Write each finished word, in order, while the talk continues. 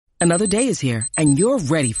Another day is here, and you're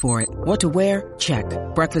ready for it. What to wear? Check.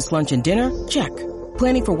 Breakfast, lunch, and dinner? Check.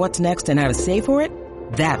 Planning for what's next and how to save for it?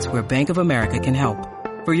 That's where Bank of America can help.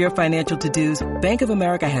 For your financial to-dos, Bank of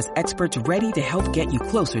America has experts ready to help get you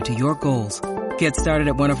closer to your goals. Get started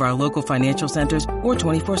at one of our local financial centers or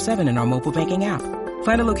 24/7 in our mobile banking app.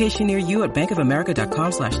 Find a location near you at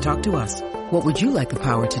bankofamerica.com/talktous. What would you like the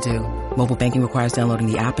power to do? Mobile banking requires downloading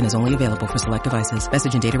the app and is only available for select devices.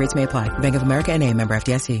 Message and data rates may apply. Bank of America N.A., member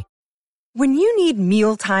FDIC. When you need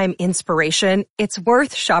mealtime inspiration, it's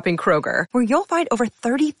worth shopping Kroger, where you'll find over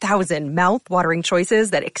 30,000 mouth-watering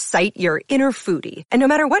choices that excite your inner foodie. And no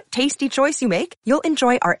matter what tasty choice you make, you'll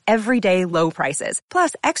enjoy our everyday low prices,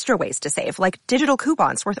 plus extra ways to save, like digital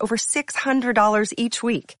coupons worth over $600 each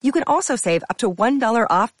week. You can also save up to $1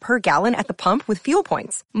 off per gallon at the pump with fuel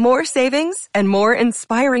points. More savings and more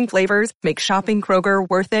inspiring flavors make shopping Kroger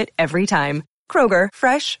worth it every time. Kroger,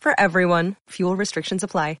 fresh for everyone. Fuel restrictions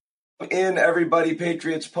apply. In everybody,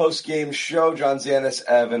 Patriots post-game show. John Zanis,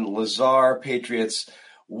 Evan Lazar. Patriots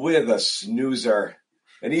with a snoozer.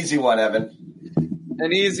 An easy one, Evan.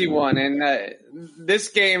 An easy one. And this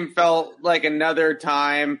game felt like another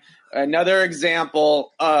time, another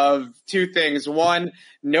example of two things. One,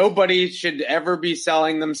 nobody should ever be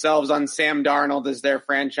selling themselves on Sam Darnold as their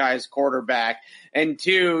franchise quarterback. And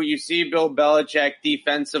two, you see Bill Belichick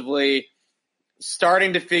defensively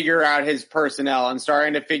starting to figure out his personnel and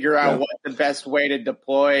starting to figure out what the best way to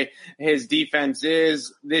deploy his defense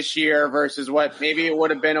is this year versus what maybe it would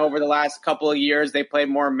have been over the last couple of years. They played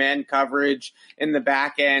more man coverage in the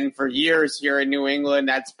back end for years here in New England.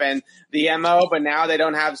 That's been the MO, but now they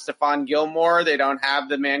don't have Stephon Gilmore. They don't have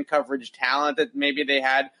the man coverage talent that maybe they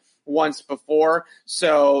had once before.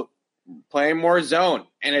 So playing more zone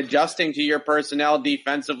and adjusting to your personnel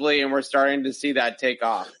defensively, and we're starting to see that take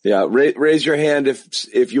off. Yeah, raise your hand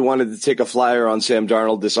if you wanted to take a flyer on Sam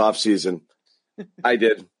Darnold this offseason. I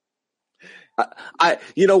did.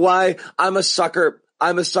 You know why? I'm a sucker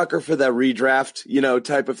for that redraft,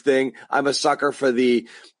 type of thing. I'm a sucker for the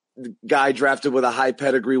guy drafted with a high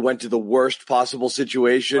pedigree, went to the worst possible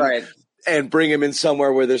situation, right, and bring him in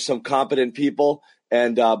somewhere where there's some competent people.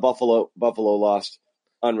 And Buffalo lost.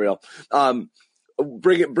 Unreal.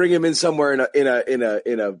 Bring him in somewhere in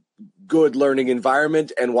a good learning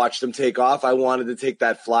environment and watch them take off. I wanted to take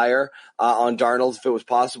that flyer on Darnold if it was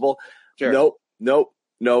possible. Sure. Nope.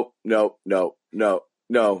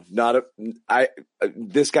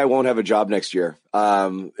 This guy won't have a job next year.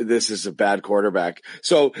 This is a bad quarterback.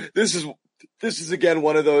 So this is again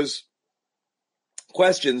one of those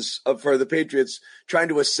questions for the Patriots trying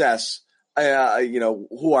to assess.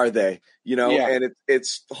 Who are they? And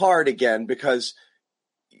it's hard again because,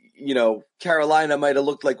 Carolina might have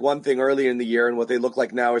looked like one thing earlier in the year and what they look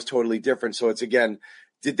like now is totally different. So it's again,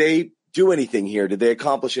 did they do anything here? Did they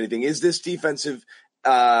accomplish anything? Is this defensive,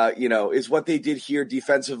 is what they did here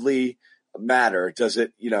defensively matter? Does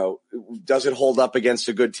it hold up against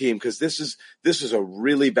a good team? Because this is a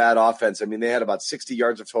really bad offense. I mean, they had about 60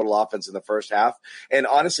 yards of total offense in the first half. And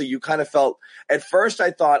honestly, you kind of felt at first,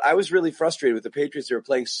 I thought I was really frustrated with the Patriots. They were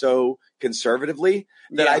playing so conservatively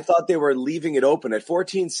that I thought they were leaving it open at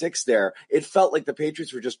 14-6 there. It felt like the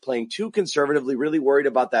Patriots were just playing too conservatively, really worried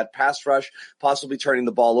about that pass rush, possibly turning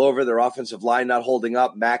the ball over, their offensive line not holding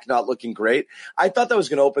up, Mac not looking great. I thought that was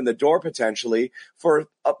going to open the door potentially for,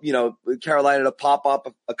 Carolina to pop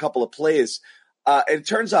up a couple of plays. It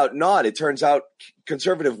turns out not. It turns out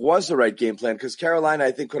conservative was the right game plan because Carolina,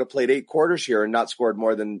 I think, could have played 8 quarters here and not scored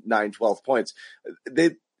more than 9-12 points.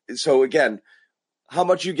 So again, how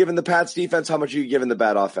much are you giving the Pats defense? How much are you giving the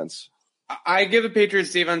bad offense? I give the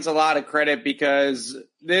Patriots defense a lot of credit because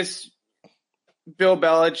this Bill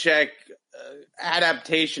Belichick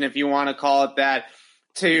adaptation, if you want to call it that,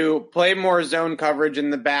 to play more zone coverage in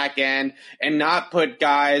the back end and not put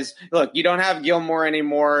guys – look, you don't have Gilmore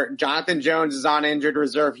anymore. Jonathan Jones is on injured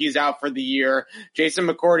reserve. He's out for the year. Jason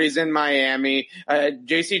McCourty's in Miami.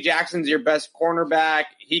 J.C. Jackson's your best cornerback.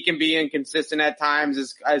 He can be inconsistent at times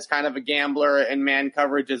as kind of a gambler in man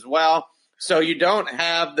coverage as well. So you don't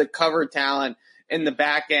have the cover talent in the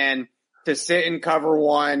back end to sit and cover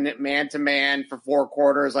one man-to-man for 4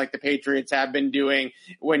 quarters like the Patriots have been doing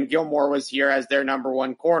when Gilmore was here as their number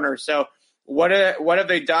one corner. So what have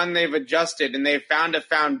they done? They've adjusted, and they've found a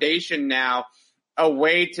foundation now, a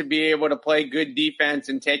way to be able to play good defense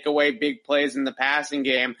and take away big plays in the passing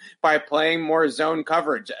game by playing more zone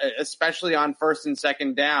coverage, especially on first and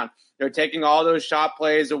second down. They're taking all those shot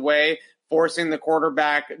plays away, forcing the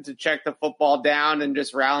quarterback to check the football down and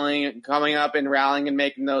just coming up and rallying and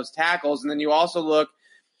making those tackles. And then you also look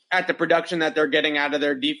at the production that they're getting out of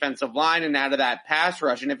their defensive line and out of that pass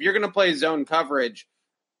rush. And if you're going to play zone coverage,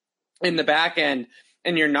 in the back end,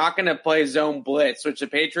 and you're not going to play zone blitz, which the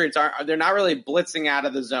Patriots they're not really blitzing out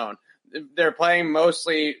of the zone. They're playing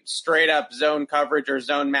mostly straight up zone coverage or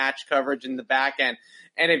zone match coverage in the back end.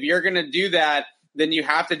 And if you're going to do that, then you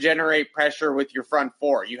have to generate pressure with your front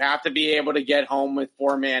four. You have to be able to get home with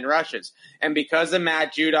 4-man rushes. And because of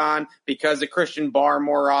Matt Judon, because of Christian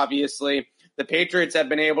Barmore, obviously, the Patriots have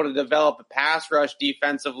been able to develop a pass rush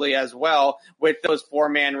defensively as well with those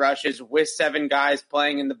 4-man rushes, with 7 guys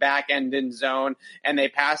playing in the back end in zone, and they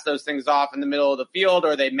pass those things off in the middle of the field,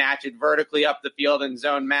 or they match it vertically up the field in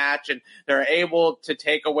zone match, and they're able to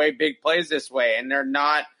take away big plays this way. And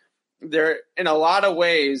they're in a lot of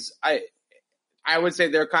ways, I would say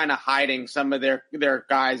they're kind of hiding some of their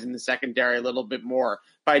guys in the secondary a little bit more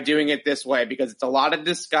by doing it this way, because it's a lot of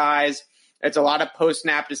disguise. It's a lot of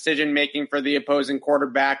post-snap decision-making for the opposing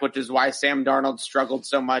quarterback, which is why Sam Darnold struggled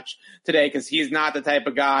so much today, because he's not the type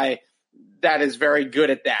of guy that is very good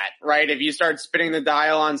at that, right? If you start spinning the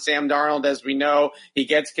dial on Sam Darnold, as we know, he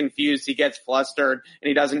gets confused, he gets flustered, and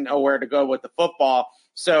he doesn't know where to go with the football.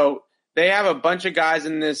 So they have a bunch of guys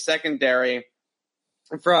in this secondary,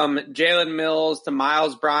 from Jalen Mills to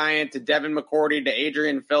Miles Bryant to Devin McCourty to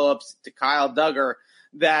Adrian Phillips to Kyle Duggar,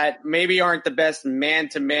 that maybe aren't the best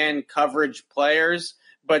man-to-man coverage players,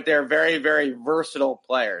 but they're very, very versatile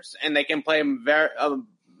players. And they can play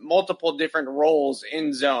multiple different roles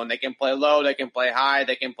in zone. They can play low, they can play high,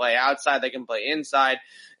 they can play outside, they can play inside.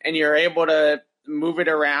 And you're able to move it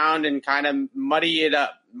around and kind of muddy it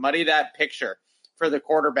up, muddy that picture for the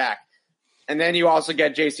quarterback. And then you also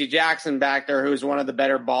get J.C. Jackson back there, who's one of the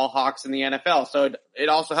better ball hawks in the NFL. So it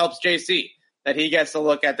also helps J.C. that he gets to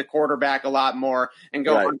look at the quarterback a lot more and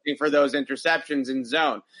go hunting for those interceptions in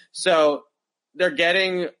zone. So they're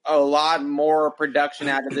getting a lot more production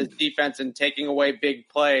out of this defense and taking away big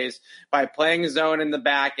plays by playing zone in the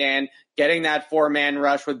back end, getting that 4-man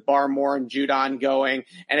rush with Barmore and Judon going,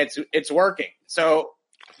 and it's working. So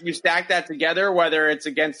you stack that together, whether it's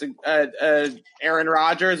against Aaron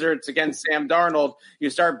Rodgers or it's against Sam Darnold, you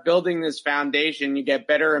start building this foundation. You get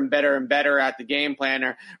better and better and better at the game plan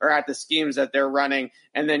or at the schemes that they're running,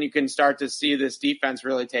 and then you can start to see this defense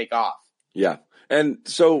really take off. Yeah. And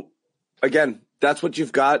so, again, that's what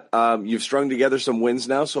you've got. You've strung together some wins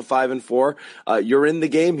now, so 5-4. You're in the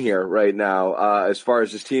game here right now as far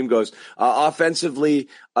as this team goes. Offensively,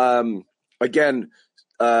 again,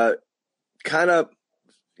 kind of,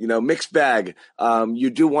 mixed bag. You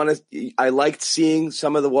do want to, I liked seeing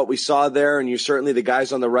some of what we saw there, and certainly the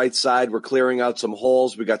guys on the right side were clearing out some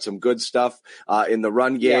holes. We got some good stuff, in the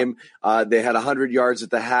run game. Yeah. They had 100 yards at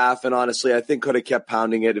the half, and honestly, I think could have kept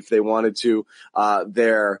pounding it if they wanted to,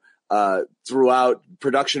 throughout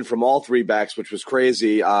production from all 3 backs, which was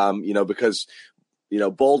crazy, because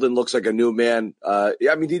Bolden looks like a new man.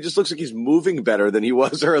 He just looks like he's moving better than he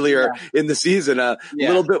was earlier in the season. A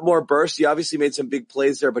little bit more burst. He obviously made some big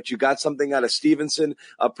plays there, but you got something out of Stevenson,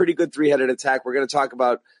 a pretty good 3-headed attack. We're going to talk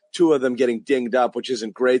about 2 of them getting dinged up, which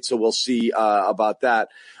isn't great. So we'll see, about that.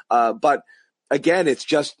 But again, it's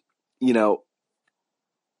just,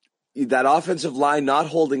 that offensive line not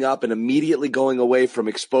holding up and immediately going away from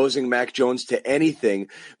exposing Mac Jones to anything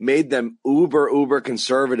made them uber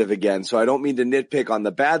conservative again. So I don't mean to nitpick on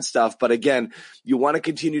the bad stuff, but again, you want to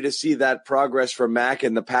continue to see that progress from Mac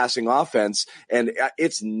in the passing offense. And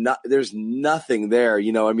there's nothing there,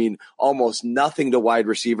 almost nothing to wide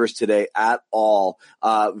receivers today at all.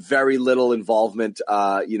 Very little involvement,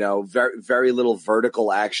 very little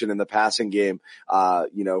vertical action in the passing game,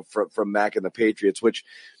 from Mac and the Patriots, which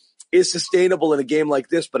is sustainable in a game like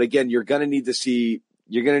this. But again, you're going to need to see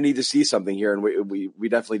something here. And we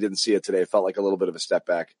definitely didn't see it today. It felt like a little bit of a step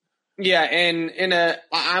back. Yeah. And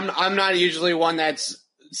I'm not usually one that's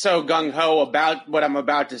so gung ho about what I'm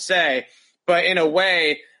about to say, but in a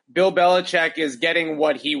way, Bill Belichick is getting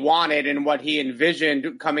what he wanted and what he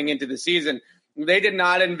envisioned coming into the season. They did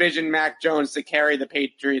not envision Mac Jones to carry the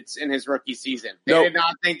Patriots in his rookie season. They did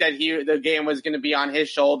not think that the game was going to be on his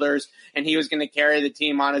shoulders and he was going to carry the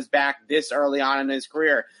team on his back this early on in his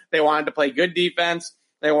career. They wanted to play good defense.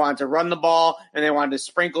 They wanted to run the ball, and they wanted to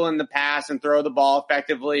sprinkle in the pass and throw the ball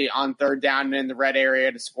effectively on 3rd down and in the red area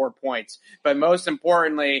to score points. But most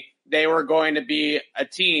importantly, they were going to be a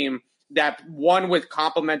team that won with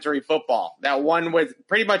complementary football, that won with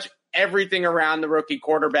pretty much everything around the rookie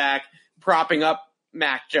quarterback, propping up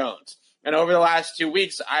Mac Jones. And over the last 2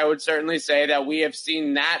 weeks, I would certainly say that we have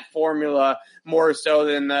seen that formula more so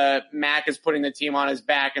than the Mac is putting the team on his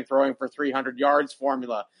back and throwing for 300 yards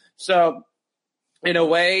formula. So in a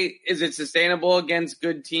way, is it sustainable against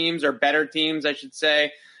good teams or better teams, I should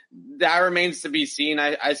say? That remains to be seen,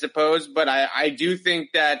 I suppose. But I do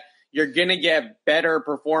think that you're going to get better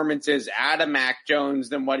performances out of Mac Jones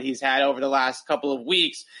than what he's had over the last couple of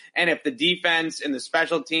weeks. And if the defense and the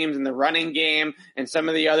special teams and the running game and some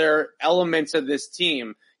of the other elements of this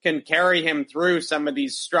team can carry him through some of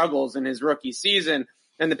these struggles in his rookie season,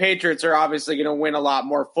 then the Patriots are obviously going to win a lot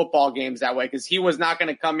more football games that way, because he was not going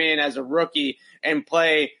to come in as a rookie and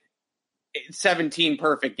play 17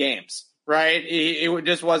 perfect games, right? It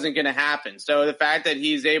just wasn't going to happen. So the fact that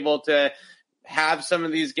he's able to have some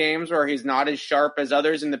of these games where he's not as sharp as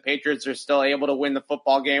others and the Patriots are still able to win the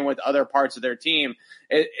football game with other parts of their team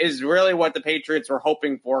is really what the Patriots were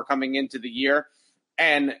hoping for coming into the year.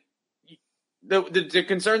 And the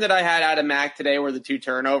concern that I had out of Mac today were the 2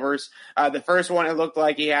 turnovers. The first one, it looked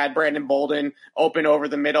like he had Brandon Bolden open over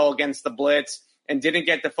the middle against the blitz and didn't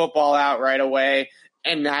get the football out right away.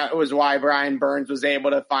 And that was why Brian Burns was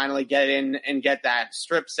able to finally get in and get that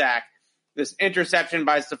strip sack. This interception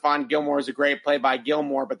by Stephon Gilmore is a great play by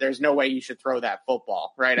Gilmore, but there's no way you should throw that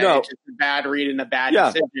football, right? No. It's just a bad read and a bad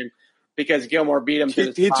decision because Gilmore beat him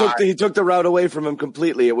to the spot. He took the route away from him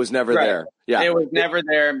completely. It was never there. Yeah. It was never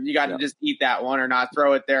there. You got to just eat that one or not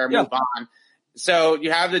throw it there and move on. So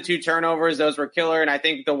you have the 2 turnovers. Those were killer. And I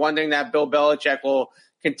think the one thing that Bill Belichick will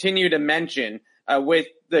continue to mention with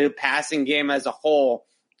the passing game as a whole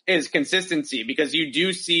is consistency, because you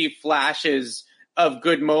do see flashes of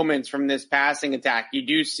good moments from this passing attack. You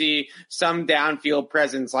do see some downfield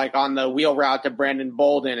presence, like on the wheel route to Brandon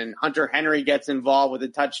Bolden, and Hunter Henry gets involved with a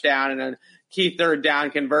touchdown and a key 3rd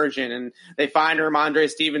down conversion, and they find Ramondre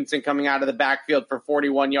Stevenson coming out of the backfield for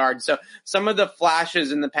 41 yards. So some of the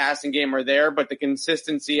flashes in the passing game are there, but the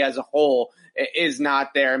consistency as a whole is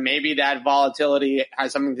not there. Maybe that volatility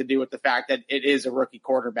has something to do with the fact that it is a rookie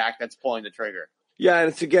quarterback that's pulling the trigger. Yeah,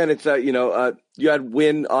 and you had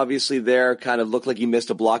Wynn obviously there, kind of looked like he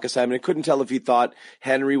missed a block assignment. I couldn't tell if he thought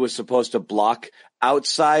Henry was supposed to block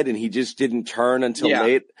outside and he just didn't turn until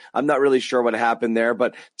late. I'm not really sure what happened there,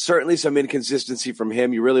 but certainly some inconsistency from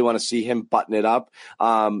him. You really want to see him button it up,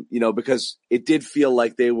 because it did feel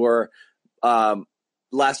like they were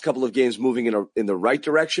last couple of games moving in the right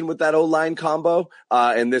direction with that O-line combo.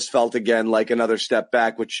 And this felt again like another step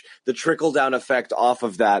back, which the trickle down effect off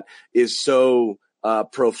of that is so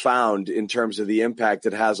profound in terms of the impact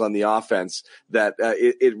it has on the offense that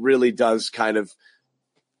it really does kind of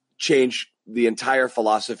change the entire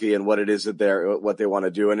philosophy and what it is that what they want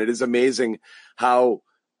to do. And it is amazing how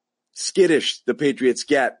skittish the Patriots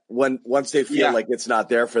get once they feel like it's not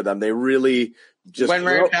there for them. They really just went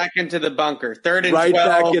right back into the bunker. 3rd and right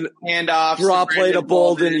 12, back in handoffs, draw play to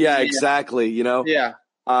Bolden. Yeah, exactly. Yeah.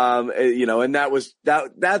 And that was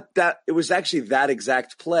that it was actually that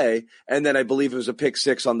exact play. And then I believe it was a pick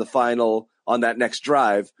 6 on that next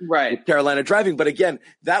drive. Right. With Carolina driving. But again,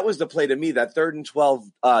 that was the play to me, that 3rd and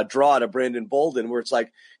 12 draw to Brandon Bolden, where it's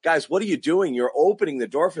like, guys, what are you doing? You're opening the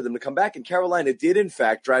door for them to come back. And Carolina did in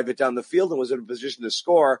fact drive it down the field and was in a position to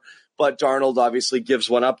score. But Darnold obviously gives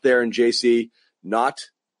one up there, and JC, not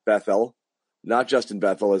Justin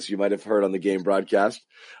Bethel, as you might have heard on the game broadcast.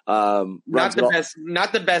 Not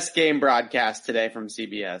the best game broadcast today from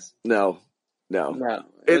CBS. No. It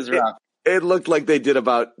was rough. It looked like they did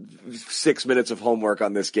about 6 minutes of homework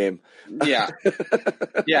on this game. Yeah.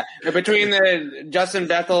 Yeah. Between the Justin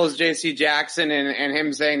Bethel's JC Jackson and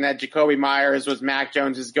him saying that Jacoby Myers was Mac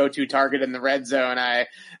Jones's go-to target in the red zone,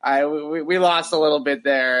 we lost a little bit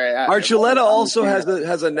there. Archuleta also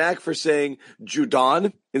has a knack for saying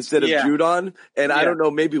Judon instead of Judon. And I don't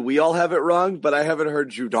know, maybe we all have it wrong, but I haven't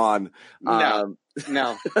heard Judon.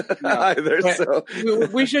 No. Either. So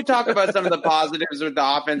we should talk about some of the positives with the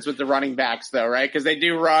offense with the running backs, though, right? Because they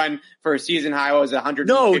do run for a season high was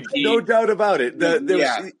 150. No doubt about it.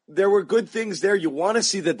 There were good things there. You want to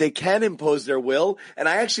see that they can impose their will, and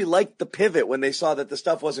I actually liked the pivot when they saw that the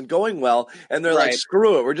stuff wasn't going well, and they're like,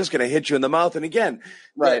 "Screw it, we're just going to hit you in the mouth." And again,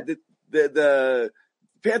 the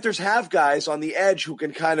Panthers have guys on the edge who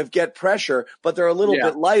can kind of get pressure, but they're a little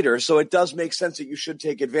bit lighter, so it does make sense that you should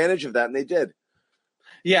take advantage of that, and they did.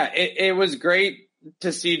 Yeah, it was great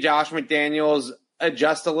to see Josh McDaniels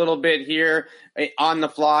adjust a little bit here on the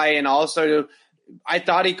fly. And also, I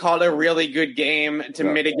thought he called a really good game to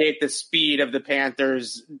mitigate the speed of the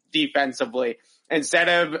Panthers defensively. Instead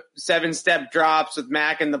of 7-step drops with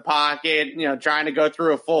Mac in the pocket, trying to go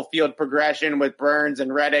through a full field progression with Burns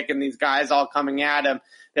and Reddick and these guys all coming at him,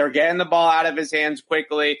 they were getting the ball out of his hands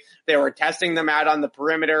quickly. They were testing them out on the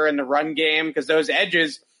perimeter in the run game, because those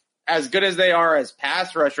edges, as good as they are as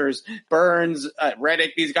pass rushers, Burns,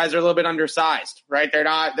 Reddick, these guys are a little bit undersized, right? They're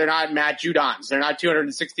not Matt Judons. They're not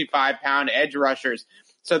 265-pound edge rushers.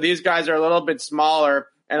 So these guys are a little bit smaller,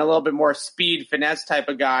 and a little bit more speed, finesse type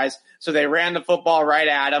of guys. So they ran the football right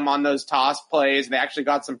at him on those toss plays. They actually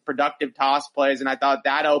got some productive toss plays, and I thought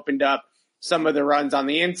that opened up some of the runs on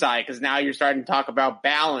the inside, because now you're starting to talk about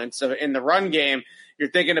balance. So in the run game, you're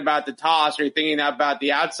thinking about the toss, or you're thinking about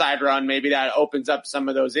the outside run. Maybe that opens up some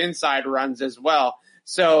of those inside runs as well.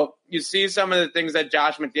 So you see some of the things that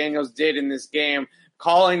Josh McDaniels did in this game,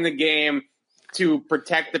 calling the game to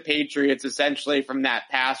protect the Patriots essentially from that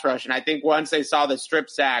pass rush. And I think once they saw the strip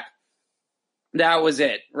sack, that was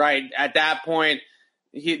it, right? At that point,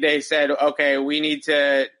 they said, okay, we need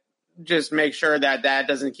to just make sure that that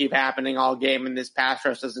doesn't keep happening all game and this pass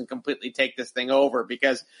rush doesn't completely take this thing over,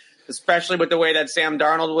 because especially with the way that Sam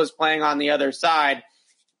Darnold was playing on the other side,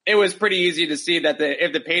 it was pretty easy to see that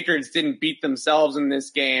if the Patriots didn't beat themselves in this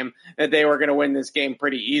game, that they were going to win this game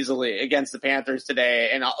pretty easily against the Panthers today.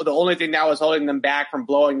 And the only thing that was holding them back from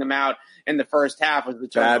blowing them out in the first half was the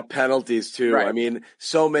bad penalties too. Right. I mean,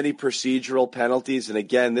 so many procedural penalties. And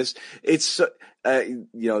again,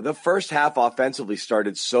 the first half offensively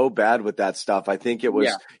started so bad with that stuff. I think it was,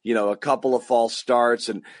 a couple of false starts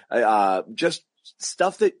and just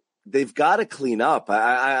stuff that they've got to clean up.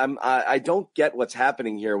 I don't get what's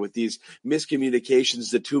happening here with these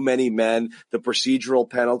miscommunications, the too many men, the procedural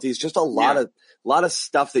penalties, just a lot of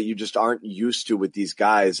stuff that you just aren't used to with these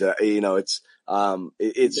guys. It's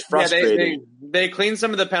frustrating. They cleaned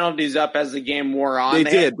some of the penalties up as the game wore on. They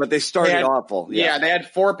did, but they started awful. Yeah, they had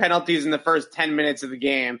 4 penalties in the first 10 minutes of the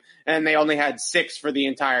game, and they only had 6 for the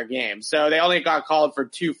entire game. So they only got called for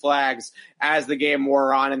 2 flags as the game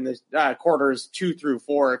wore on in the quarters 2 through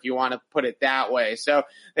 4, if you want to put it that way. So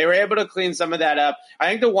they were able to clean some of that up. I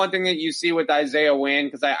think the one thing that you see with Isaiah Wynn,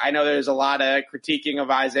 because I know there's a lot of critiquing of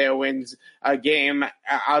Isaiah Wynn's game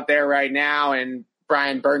out there right now, and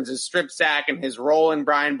Brian Burns' strip sack and his role in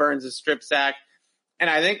Brian Burns' strip sack. And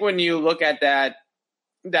I think when you look at that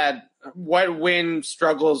what Wynn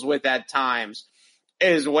struggles with at times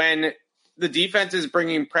is when the defense is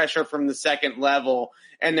bringing pressure from the second level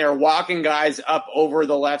and they're walking guys up over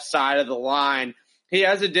the left side of the line. He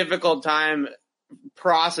has a difficult time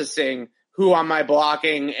processing who am I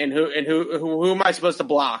blocking and who am I supposed to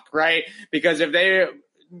block, right? Because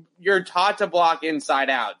you're taught to block inside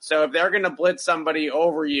out. So if they're going to blitz somebody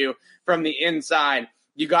over you from the inside,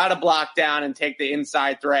 you got to block down and take the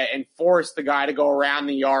inside threat and force the guy to go around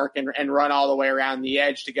the arc and run all the way around the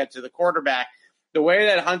edge to get to the quarterback. The way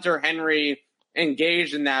that Hunter Henry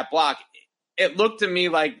engaged in that block, it looked to me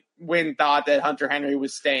like Wynn thought that Hunter Henry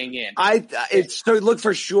was staying in. It looked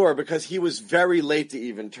for sure, because he was very late to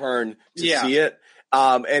even turn to see it.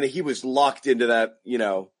 And he was locked into that,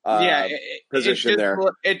 position there.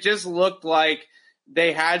 It just looked like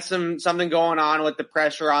they had something going on with the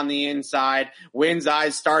pressure on the inside. Wynn's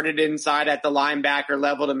eyes started inside at the linebacker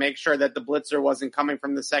level to make sure that the blitzer wasn't coming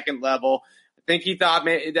from the second level. I think he thought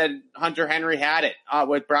that Hunter Henry had it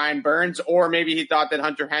with Brian Burns, or maybe he thought that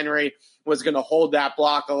Hunter Henry was going to hold that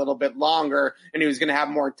block a little bit longer and he was going to have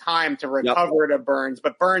more time to recover to Burns.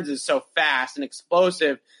 But Burns is so fast and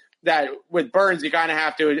explosive that with Burns, you kind of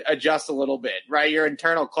have to adjust a little bit, right? Your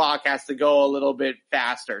internal clock has to go a little bit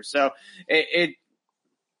faster. So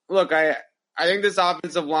look, I think this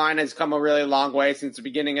offensive line has come a really long way since the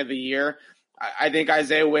beginning of the year. I think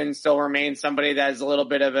Isaiah Wynn still remains somebody that is a little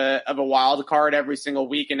bit of a wild card every single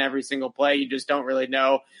week and every single play. You just don't really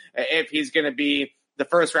know if he's going to be the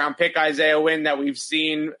first round pick Isaiah Wynn that we've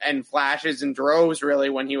seen and flashes and droves really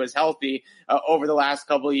when he was healthy over the last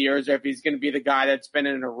couple of years, or if he's going to be the guy that's been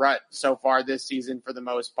in a rut so far this season for the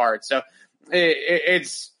most part. So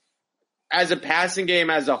it's, as a passing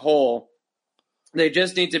game as a whole, they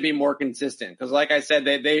just need to be more consistent, because like I said,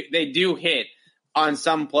 they do hit on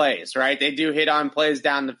some plays, right? They do hit on plays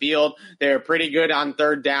down the field. They're pretty good on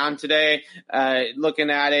third down today. Looking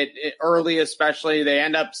at it early, especially, they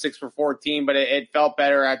end up 6 for 14, but it felt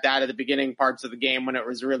better at the beginning parts of the game when it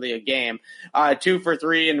was really a game. 2 for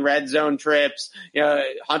 3 in red zone trips.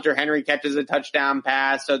 Hunter Henry catches a touchdown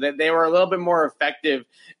pass, so that they were a little bit more effective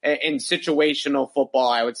in situational football,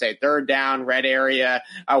 I would say. Third down, red area.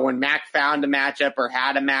 When Mac found a matchup or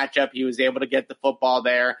had a matchup, he was able to get the football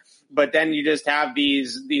there. But then you just have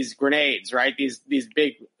these grenades, right? These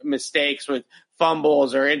big mistakes with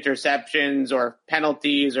fumbles or interceptions or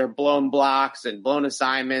penalties or blown blocks and blown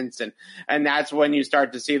assignments. And that's when you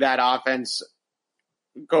start to see that offense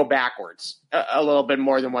go backwards a little bit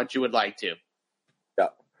more than what you would like to.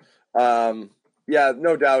 Yeah.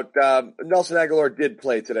 No doubt. Nelson Aguilar did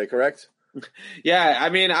play today, correct? Yeah, I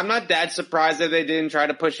mean, I'm not that surprised that they didn't try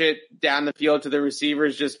to push it down the field to the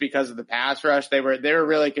receivers just because of the pass rush. They were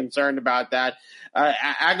really concerned about that.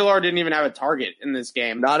 Aguilar didn't even have a target in this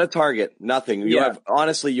game. Not a target, nothing.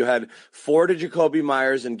 You had 4 to Jacoby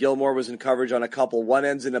Myers, and Gilmore was in coverage on a couple. One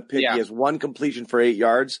ends in a pick. Yeah. He has 1 completion for 8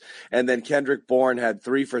 yards, and then Kendrick Bourne had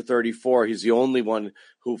 3 for 34. He's the only one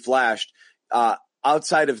who flashed.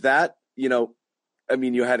 Outside of that,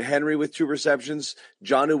 you had Henry with 2 receptions,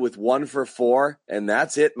 Jonnu with 1 for 4, and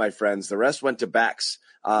that's it, my friends. The rest went to backs.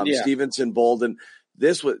 Stevenson, Bolden.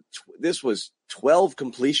 This was 12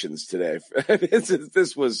 completions today.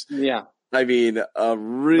 This was, a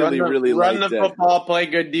really run the day. football, play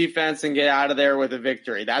good defense, and get out of there with a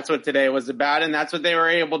victory. That's what today was about, and that's what they were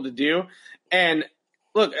able to do. And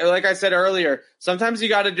look, like I said earlier, sometimes you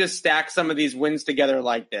got to just stack some of these wins together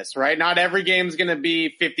like this, right? Not every game's going to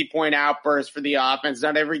be 50-point outbursts for the offense.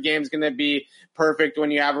 Not every game's going to be perfect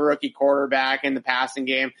when you have a rookie quarterback in the passing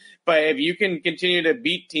game. But if you can continue to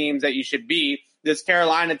beat teams that you should beat, this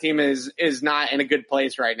Carolina team is not in a good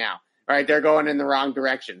place right now, right? They're going in the wrong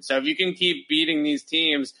direction. So if you can keep beating these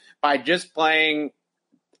teams by just playing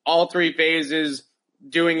all 3 phases,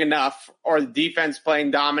 doing enough, or the defense playing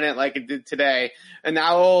dominant like it did today, and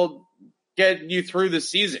that will get you through the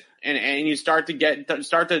season, and you start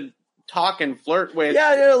to talk and flirt with.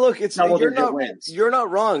 Yeah. Look, wins. You're not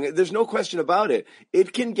wrong. There's no question about it.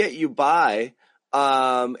 It can get you by,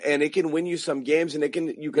 and it can win you some games, and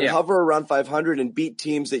you can hover around 500 and beat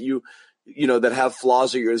teams that that have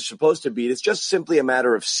flaws that you're supposed to beat. It's just simply a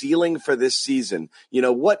matter of ceiling for this season.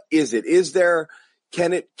 What is it? Is there?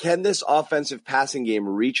 Can this offensive passing game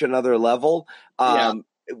reach another level?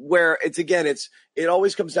 Where it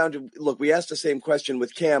always comes down to, look, we asked the same question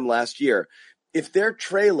with Cam last year. If they're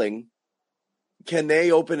trailing, can they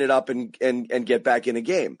open it up and get back in a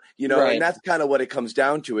game? Right. And that's kind of what it comes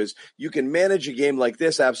down to, is you can manage a game like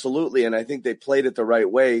this. Absolutely. And I think they played it the right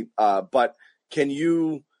way. But can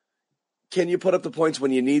you put up the points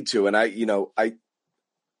when you need to? And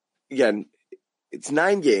again, it's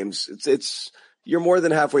 9 games. You're more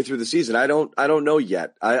than halfway through the season. I don't know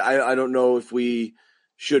yet. I don't know if we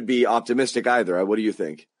should be optimistic either. What do you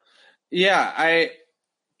think? Yeah,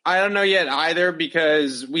 I don't know yet either,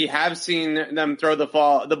 because we have seen them throw the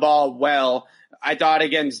ball well. I thought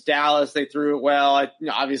against Dallas they threw it well.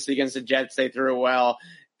 Obviously against the Jets they threw it well.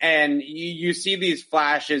 And you see these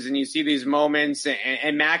flashes and you see these moments,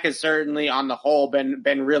 and Mac has certainly on the whole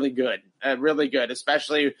been really good,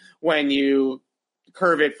 especially when you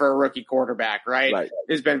curve it for a rookie quarterback, right?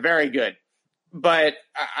 It's been very good. But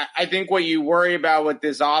I think what you worry about with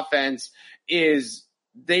this offense is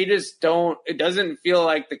they just it doesn't feel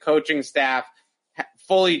like the coaching staff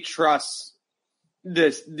fully trusts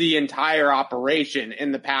the entire operation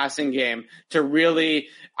in the passing game to really,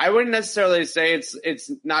 I wouldn't necessarily say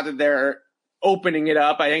it's not that they're opening it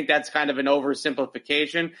up. I think that's kind of an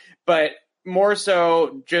oversimplification, but more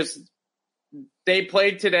so just they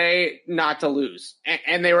played today not to lose,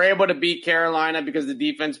 and they were able to beat Carolina because the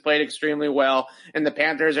defense played extremely well, and the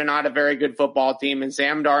Panthers are not a very good football team, and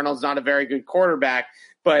Sam Darnold's not a very good quarterback.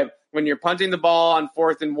 But when you're punting the ball on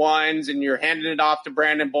 4th and 1s and you're handing it off to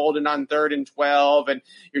Brandon Bolden on 3rd and 12, and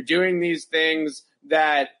you're doing these things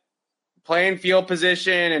that playing field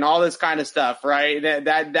position and all this kind of stuff, right?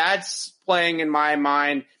 That's playing, in my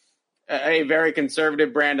mind, a very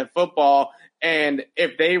conservative brand of football. And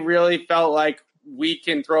if they really felt like we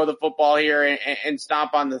can throw the football here and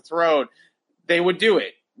stomp on the throat, they would do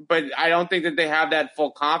it. But I don't think that they have that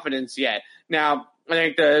full confidence yet. Now, I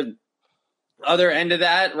think the other end of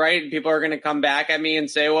that, right, people are going to come back at me and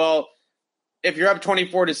say, well, if you're up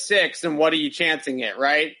 24-6, then what are you chancing it,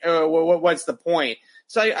 right? What's the point?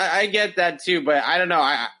 So I get that too, but I don't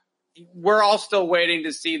know. We're all still waiting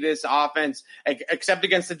to see this offense, except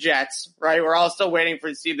against the Jets, right? We're all still waiting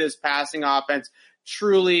to see this passing offense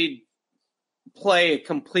truly play a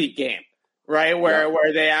complete game, right?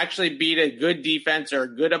 Where they actually beat a good defense or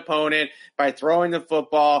a good opponent by throwing the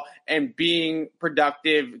football and being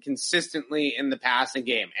productive consistently in the passing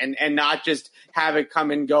game, and not just have it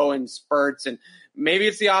come and go in spurts. And maybe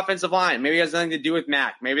it's the offensive line. Maybe it has nothing to do with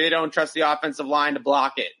Mac. Maybe they don't trust the offensive line to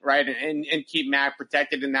block it, right? And keep Mac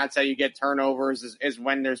protected. And that's how you get turnovers, is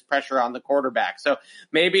when there's pressure on the quarterback. So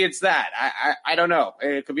maybe it's that. I don't know.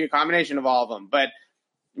 It could be a combination of all of them, but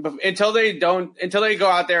until they go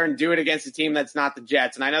out there and do it against a team that's not the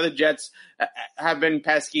Jets. And I know the Jets have been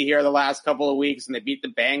pesky here the last couple of weeks, and they beat the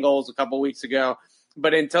Bengals a couple of weeks ago.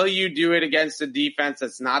 But until you do it against a defense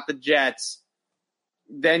that's not the Jets,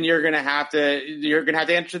 then you're going to have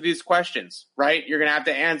to answer these questions, right? You're going to have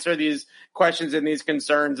to answer these questions and these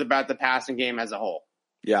concerns about the passing game as a whole.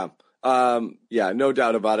 Yeah. Yeah, no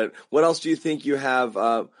doubt about it. What else do you think you have?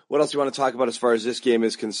 What else do you want to talk about as far as this game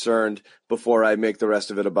is concerned before I make the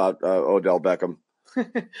rest of it about Odell Beckham?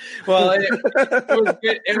 Well,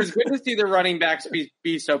 it was good to see the running backs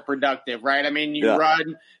be so productive, right? I mean, you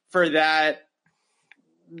run for that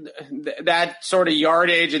sort of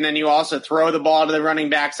yardage, and then you also throw the ball to the running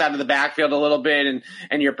backs out of the backfield a little bit,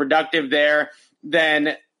 and you're productive there.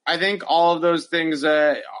 Then I think all of those things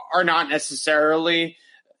are not necessarily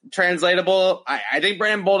translatable. I think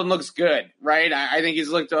Brandon Bolden looks good, right? I think he's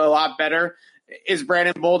looked a lot better. Is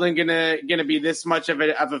Brandon Bolden gonna be this much of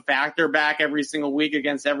a factor back every single week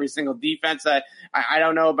against every single defense? I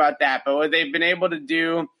don't know about that, but what they've been able to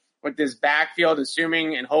do with this backfield,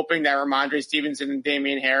 assuming and hoping that Ramondre Stevenson and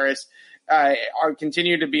Damian Harris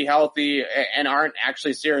continue to be healthy and aren't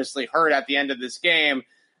actually seriously hurt at the end of this game,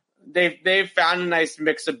 they've found a nice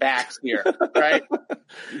mix of backs here, right?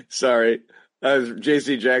 Sorry. That was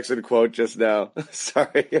J.C. Jackson quote just now.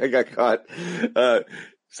 Sorry, I got caught.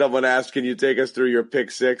 Someone asked, can you take us through your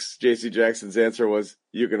pick six? J.C. Jackson's answer was,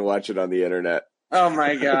 you can watch it on the internet. Oh,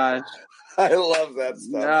 my gosh. I love that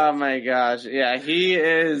stuff. Oh, my gosh. Yeah, he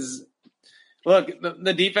is. Look,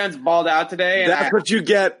 the defense balled out today. And That's what you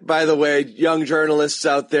get, by the way, young journalists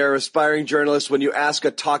out there, aspiring journalists, when you ask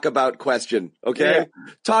a talk about question, okay? Yeah.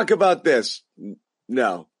 Talk about this.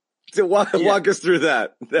 No. Walk us through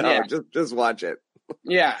that. No, just watch it.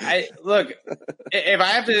 Yeah, look, if I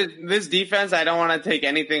have to, this defense, I don't want to take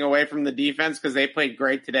anything away from the defense because they played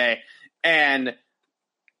great today. And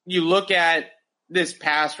you look at this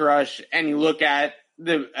pass rush and you look at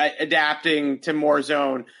the adapting to more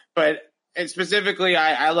zone, but specifically,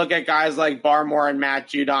 I look at guys like Barmore and Matt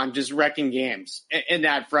Judon just wrecking games in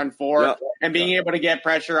that front four and being able to get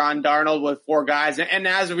pressure on Darnold with four guys. And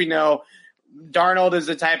as we know, Darnold is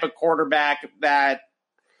the type of quarterback that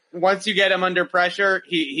once you get him under pressure,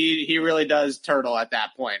 he really does turtle at that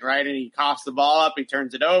point, right? And he coughs the ball up, he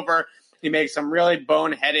turns it over, he makes some really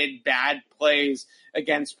boneheaded bad plays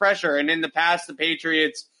against pressure. And in the past, the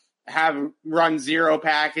Patriots have run zero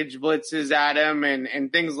package blitzes at him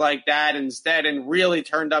and things like that instead, and really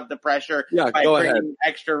turned up the pressure by bringing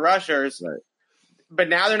extra rushers. Right. But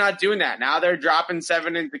now they're not doing that. Now they're dropping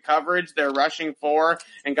 7 into coverage. They're rushing 4,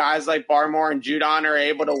 and guys like Barmore and Judon are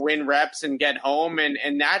able to win reps and get home.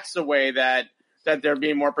 And that's the way that they're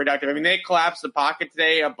being more productive. I mean, they collapsed the pocket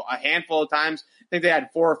today a handful of times. I think they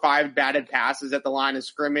had 4 or 5 batted passes at the line of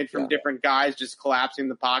scrimmage from different guys just collapsing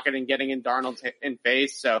the pocket and getting in Darnold's in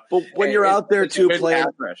face. So, but when you're out there too playing,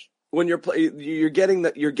 when you're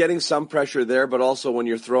getting some pressure there, but also when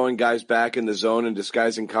you're throwing guys back in the zone and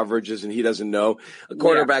disguising coverages and he doesn't know, a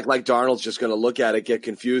quarterback like Darnold's just going to look at it, get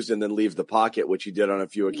confused, and then leave the pocket, which he did on a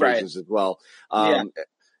few occasions as well.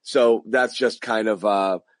 So that's just kind of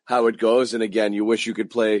how it goes. And again, you wish you could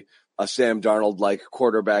play a Sam Darnold-like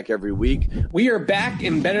quarterback every week. We are back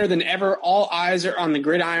and better than ever. All eyes are on the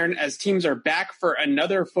gridiron as teams are back for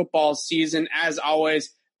another football season. As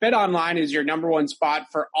always, BetOnline is your number one spot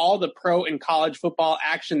for all the pro and college football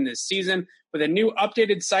action this season. With a new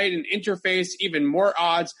updated site and interface, even more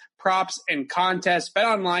odds, props, and contests,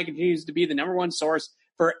 BetOnline continues to be the number one source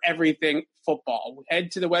for everything football.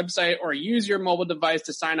 Head to the website or use your mobile device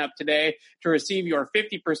to sign up today to receive your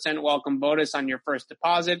 50% welcome bonus on your first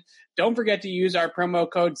deposit. Don't forget to use our promo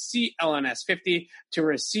code CLNS50 to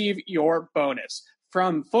receive your bonus.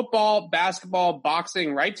 From football, basketball,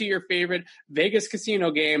 boxing, right to your favorite Vegas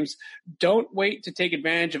casino games, don't wait to take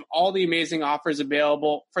advantage of all the amazing offers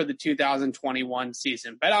available for the 2021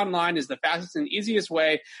 season. BetOnline is the fastest and easiest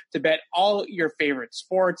way to bet all your favorite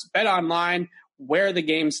sports. BetOnline, where the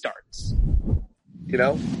game starts.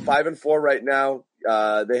 5-4 right now.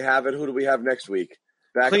 They have it. Who do we have next week?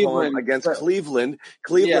 Back home against Cleveland.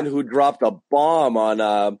 Cleveland, who dropped a bomb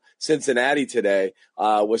on Cincinnati today,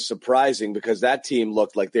 was surprising because that team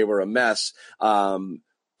looked like they were a mess,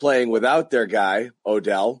 playing without their guy,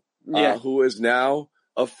 Odell, who is now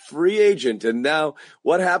a free agent. And now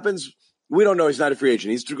what happens? We don't know. He's not a free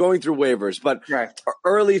agent. He's going through waivers. But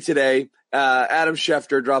early today, Adam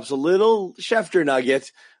Schefter drops a little Schefter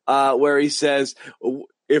nugget where he says,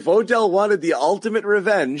 if Odell wanted the ultimate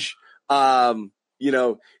revenge,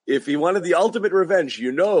 if he wanted the ultimate revenge,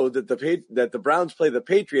 that the Browns play the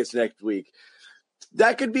Patriots next week.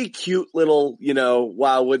 That could be cute little,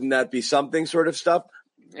 wow, wouldn't that be something sort of stuff.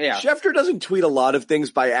 Yeah. Schefter doesn't tweet a lot of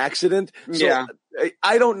things by accident. So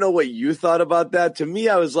I don't know what you thought about that. To me,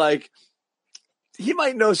 I was like, he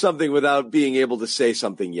might know something without being able to say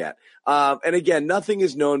something yet. And again, nothing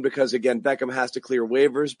is known because, again, Beckham has to clear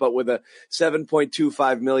waivers, but with a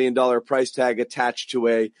 $7.25 million price tag attached to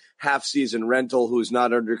a half-season rental who's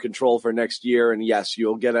not under control for next year, and yes,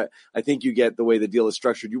 I think you get the way the deal is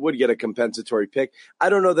structured, you would get a compensatory pick. I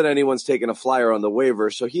don't know that anyone's taken a flyer on the waiver,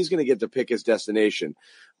 so he's going to get to pick his destination.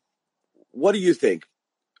 What do you think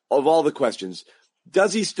of all the questions?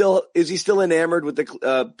 Is he still enamored with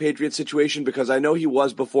the Patriots situation? Because I know he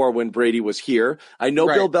was before when Brady was here. I know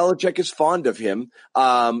Bill Belichick is fond of him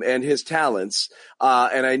and his talents,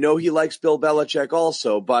 and I know he likes Bill Belichick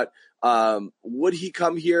also. But would he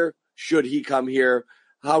come here? Should he come here?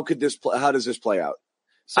 How does this play out?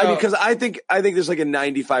 So, because I think there's like a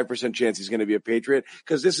 95% chance he's going to be a Patriot,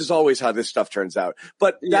 because this is always how this stuff turns out.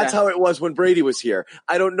 But that's how it was when Brady was here.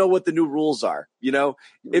 I don't know what the new rules are. If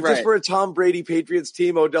this were a Tom Brady Patriots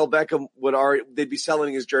team, Odell Beckham they'd be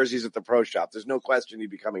selling his jerseys at the pro shop. There's no question he'd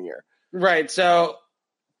be coming here. Right. So,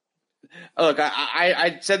 look,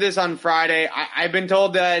 I said this on Friday. I've been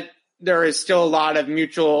told that there is still a lot of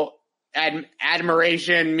mutual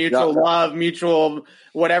admiration, mutual love, mutual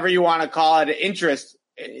whatever you want to call it, interest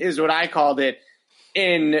is what I called it,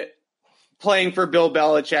 in playing for Bill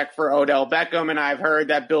Belichick for Odell Beckham. And I've heard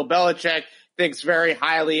that Bill Belichick thinks very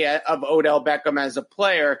highly of Odell Beckham as a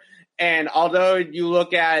player. And although you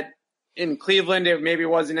look at in Cleveland, it maybe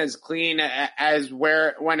wasn't as clean as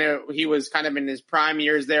he was kind of in his prime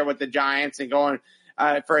years there with the Giants and going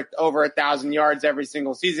for over 1,000 yards every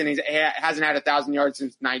single season. He hasn't had 1,000 yards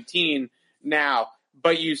since 19 now,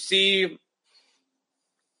 but you see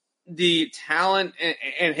the talent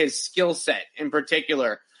and his skill set in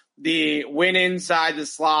particular, the win inside the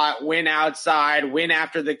slot, win outside, win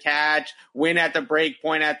after the catch, win at the break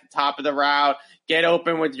point at the top of the route, get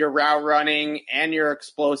open with your route running and your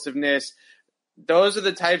explosiveness. Those are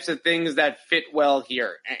the types of things that fit well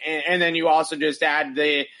here. And then you also just add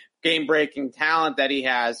the game-breaking talent that he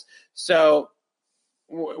has. So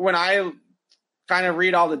when I kind of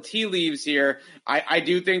read all the tea leaves here, I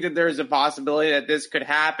do think that there's a possibility that this could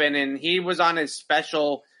happen. And he was on his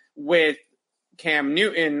special with Cam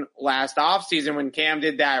Newton last offseason when Cam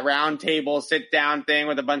did that round table sit-down thing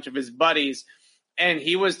with a bunch of his buddies. And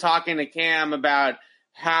he was talking to Cam about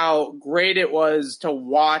how great it was to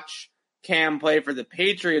watch Cam play for the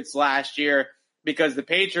Patriots last year, because the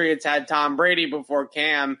Patriots had Tom Brady before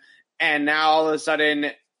Cam, and now all of a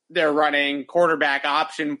sudden they're running quarterback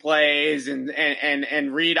option plays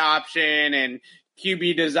and read option and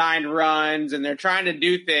QB designed runs, and they're trying to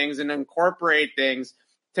do things and incorporate things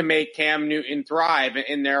to make Cam Newton thrive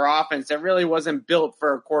in their offense that really wasn't built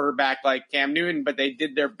for a quarterback like Cam Newton, but they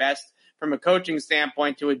did their best from a coaching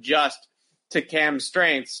standpoint to adjust to Cam's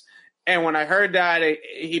strengths. And when I heard that,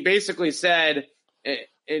 he basically said,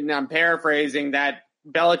 and I'm paraphrasing, that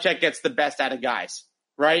Belichick gets the best out of guys.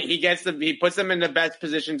 Right? He puts them in the best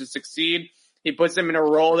position to succeed. He puts them in a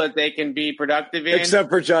role that they can be productive in. Except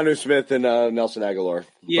for Jonnu Smith and Nelson Aguilar.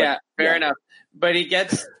 Yeah, fair enough. But he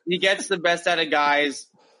gets the best out of guys.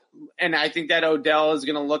 And I think that Odell is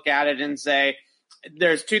going to look at it and say,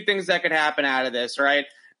 there's two things that could happen out of this, right?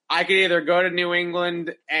 I could either go to New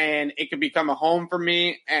England and it could become a home for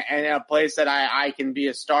me and a place that I can be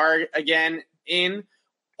a star again in,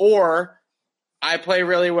 or I play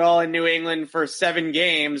really well in New England for 7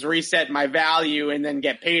 games, reset my value, and then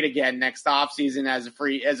get paid again next offseason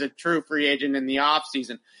as a true free agent in the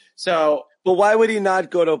offseason. So, but why would he not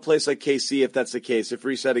go to a place like KC if that's the case, if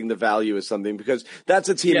resetting the value is something? Because that's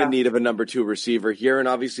a team in need of a number 2 receiver here, and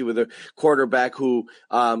obviously with a quarterback who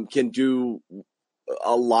can do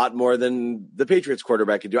a lot more than the Patriots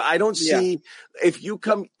quarterback can do. I don't see if you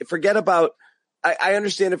forget about – I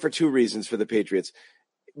understand it for 2 reasons for the Patriots.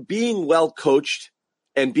 Being well coached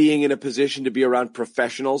and being in a position to be around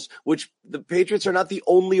professionals, which the Patriots are not the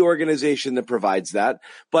only organization that provides that.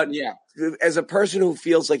 But as a person who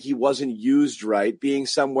feels like he wasn't used right, being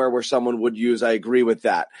somewhere where someone would use, I agree with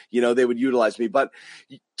that. They would utilize me. But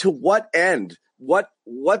to what end? What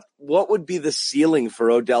would be the ceiling for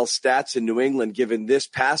Odell's stats in New England given this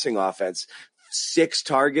passing offense? 6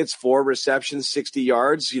 targets, 4 receptions, 60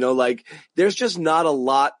 yards. There's just not a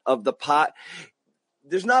lot of the pot.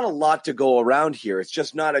 There's not a lot to go around here. It's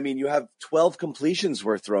just not, you have 12 completions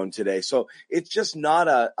were thrown today. So it's just not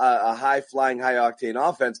a high-flying, high-octane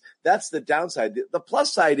offense. That's the downside. The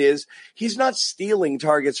plus side is he's not stealing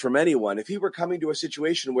targets from anyone. If he were coming to a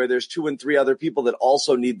situation where there's 2 and 3 other people that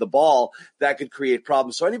also need the ball, that could create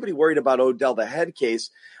problems. So anybody worried about Odell, the head case,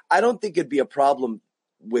 I don't think it'd be a problem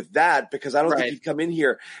with that, because I don't think he'd come in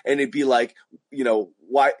here and it'd be like,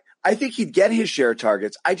 why – I think he'd get his share of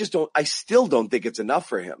targets. I still don't think it's enough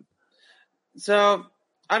for him. So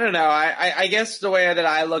I don't know. I guess the way that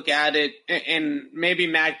I look at it, and maybe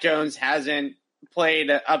Mac Jones hasn't played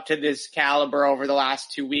up to this caliber over the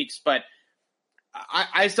last 2 weeks, but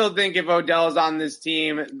I still think if Odell is on this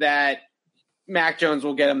team that Mac Jones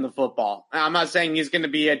will get him the football. I'm not saying he's going to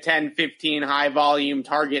be a 10, 15 high volume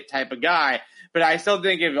target type of guy, but I still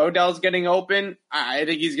think if Odell's getting open, I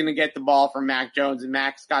think he's going to get the ball from Mac Jones, and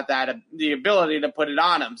Mac's got the ability to put it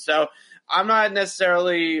on him. So I'm not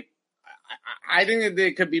necessarily, I think that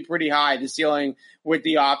it could be pretty high, the ceiling with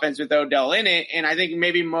the offense with Odell in it. And I think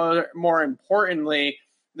maybe more importantly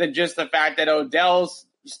than just the fact that Odell's,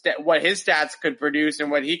 what his stats could produce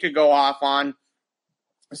and what he could go off on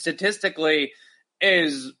statistically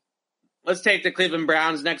is, let's take the Cleveland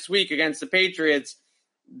Browns next week against the Patriots.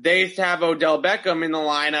 They have Odell Beckham in the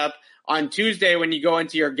lineup on Tuesday. When you go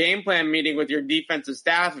into your game plan meeting with your defensive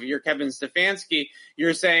staff, if you're Kevin Stefanski,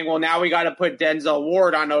 you're saying, well, now we got to put Denzel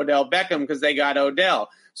Ward on Odell Beckham because they got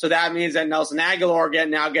Odell. So that means that Nelson Aguilar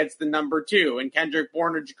now gets the number 2, and Kendrick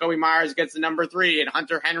Bourne or Jacoby Myers gets the number 3, and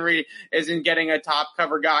Hunter Henry isn't getting a top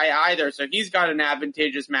cover guy either. So he's got an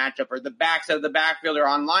advantageous matchup, or the backs of the backfield are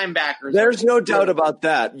on linebackers. There's no doubt about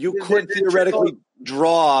that. You could theoretically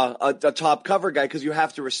draw a top cover guy because you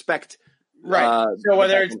have to respect. Right. So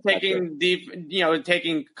whether it's taking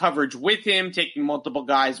taking coverage with him, taking multiple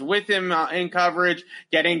guys with him in coverage,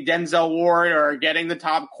 getting Denzel Ward or getting the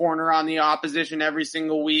top corner on the opposition every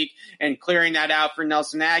single week and clearing that out for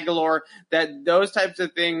Nelson Aguilar, that those types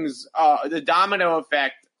of things, the domino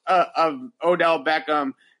effect of Odell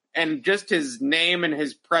Beckham and just his name and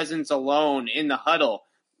his presence alone in the huddle,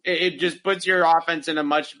 it just puts your offense in a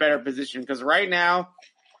much better position. Because right now,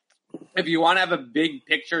 if you want to have a big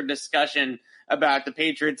picture discussion about the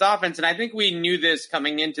Patriots offense, and I think we knew this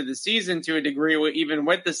coming into the season to a degree, even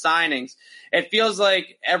with the signings, it feels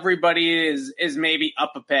like everybody is maybe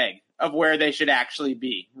up a peg of where they should actually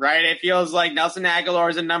be, right? It feels like Nelson Aguilar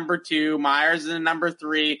is a number 2, Myers is a number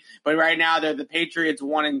 3, but right now they're the Patriots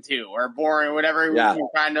 1 and 2, or Bourne, whatever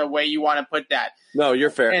kind of way you want to put that. No, you're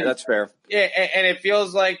fair. That's fair. And it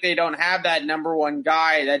feels like they don't have that number 1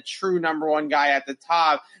 guy, that true number 1 guy at the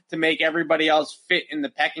top to make everybody else fit in the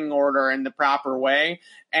pecking order in the proper way.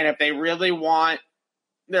 And if they really want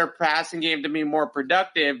their passing game to be more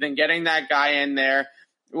productive, then getting that guy in there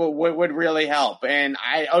would really help. And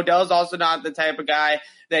Odell's also not the type of guy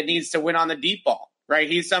that needs to win on the deep ball, right?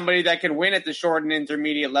 He's somebody that can win at the short and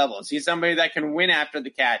intermediate levels. He's somebody that can win after the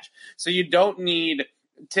catch. So you don't need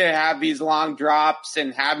to have these long drops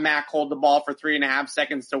and have Mac hold the ball for 3.5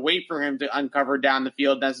 seconds to wait for him to uncover down the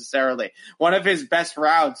field necessarily. One of his best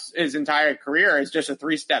routes his entire career is just a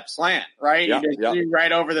 3-step slant, right? Yep, he just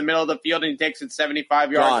right over the middle of the field and he takes it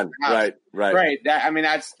 75 yards. Right.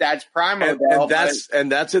 That's prime Odell.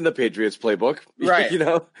 And that's in the Patriots playbook. Right.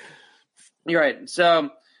 You're right.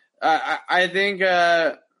 So I think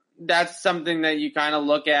that's something that you kind of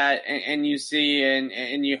look at and you see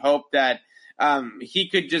and you hope that he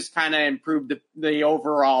could just kind of improve the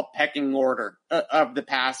overall pecking order of the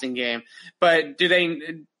passing game. But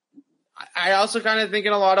I also kind of think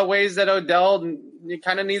in a lot of ways that Odell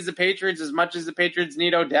kind of needs the Patriots as much as the Patriots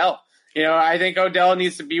need Odell. I think Odell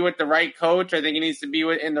needs to be with the right coach. I think he needs to be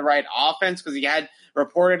in the right offense because he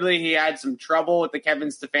had some trouble with the Kevin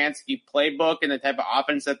Stefanski playbook and the type of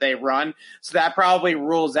offense that they run. So that probably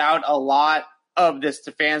rules out a lot of the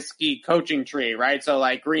Stefanski coaching tree, right? So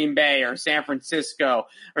like Green Bay or San Francisco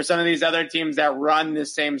or some of these other teams that run the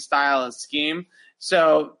same style of scheme.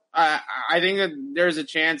 So I think that there's a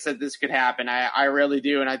chance that this could happen. I really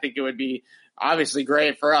do. And I think it would be obviously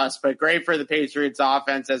great for us, but great for the Patriots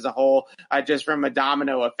offense as a whole, just from a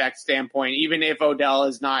domino effect standpoint, even if Odell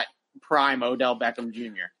is not prime Odell Beckham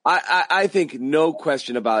Jr. I think no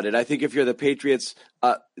question about it. I think if you're the Patriots,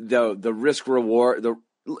 the risk reward,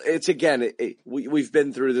 it's again, we've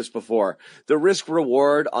been through this before. The risk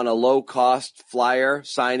reward on a low cost flyer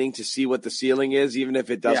signing to see what the ceiling is, even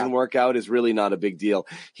if it doesn't work out, is really not a big deal.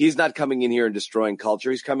 He's not coming in here and destroying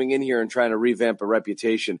culture. He's coming in here and trying to revamp a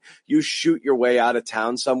reputation. You shoot your way out of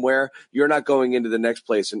town somewhere, you're not going into the next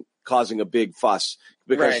place and causing a big fuss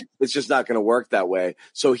because it's just not going to work that way.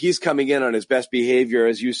 So he's coming in on his best behavior,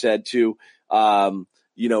 as you said, to,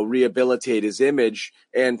 rehabilitate his image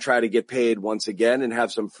and try to get paid once again and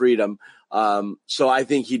have some freedom. So I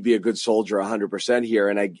think he'd be a good soldier 100% here.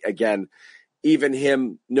 And again, even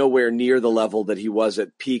him nowhere near the level that he was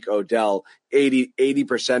at peak Odell,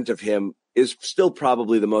 80% of him is still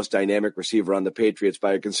probably the most dynamic receiver on the Patriots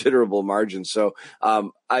by a considerable margin. So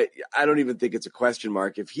I don't even think it's a question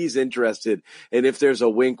mark. If he's interested and if there's a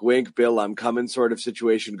wink, wink, Bill, I'm coming sort of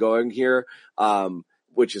situation going here,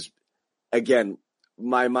 which is, again,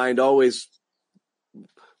 my mind always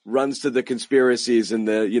runs to the conspiracies and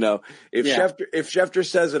the, if Yeah. Schefter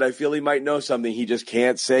says it, I feel he might know something. He just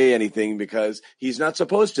can't say anything because he's not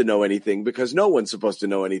supposed to know anything, because no one's supposed to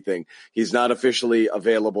know anything. He's not officially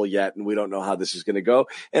available yet, and we don't know how this is going to go.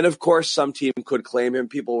 And of course, some team could claim him.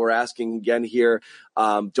 People were asking again here,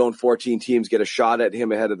 don't 14 teams get a shot at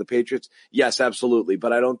him ahead of the Patriots? Yes, absolutely.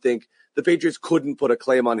 But I don't think the Patriots couldn't put a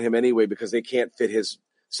claim on him anyway because they can't fit his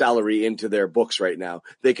salary into their books right now.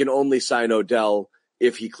 They can only sign Odell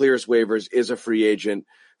if he clears waivers, is a free agent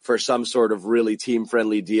for some sort of really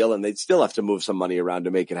team-friendly deal, and they'd still have to move some money around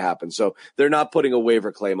to make it happen. So they're not putting a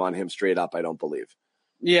waiver claim on him straight up, I don't believe.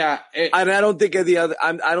 Yeah. And I don't think I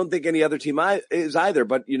don't think any other team is either,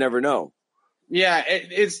 but you never know. Yeah,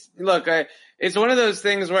 it's one of those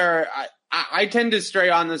things where I tend to stray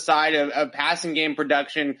on the side of passing game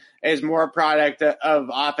production as more a product of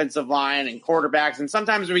offensive line and quarterbacks. And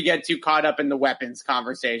sometimes we get too caught up in the weapons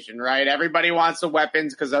conversation, right? Everybody wants the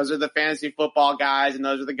weapons because those are the fantasy football guys and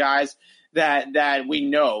those are the guys that we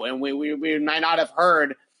know. And we might not have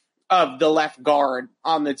heard of the left guard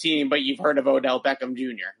on the team, but you've heard of Odell Beckham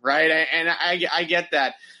Jr., right? And I get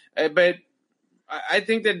that. But I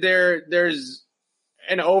think that there's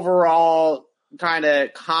an overall kind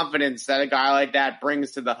of confidence that a guy like that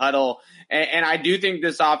brings to the huddle. And I do think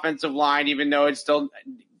this offensive line, even though it still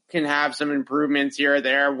can have some improvements here or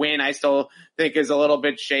there, Wynn I still think is a little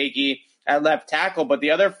bit shaky at left tackle. But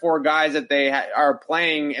the other four guys that they are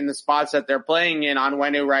playing in the spots that they're playing in,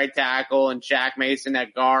 Onwenu right tackle and Shaq Mason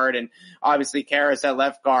at guard and obviously Karras at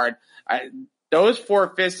left guard, those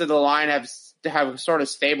 4/5 of the line have sort of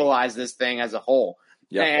stabilized this thing as a whole.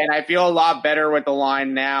 Yep. And I feel a lot better with the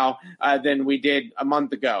line now than we did a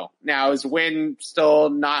month ago. Now, is Wynn still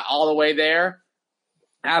not all the way there?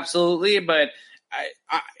 Absolutely, but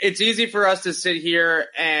it's easy for us to sit here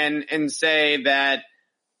and say that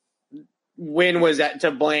Wynn was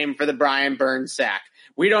to blame for the Brian Burns sack.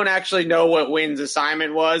 We don't actually know what Wynn's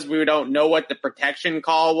assignment was. We don't know what the protection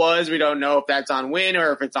call was. We don't know if that's on Wynn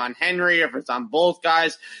or if it's on Henry or if it's on both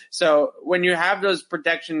guys. So when you have those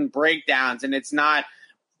protection breakdowns and it's not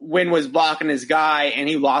Wynn was blocking his guy and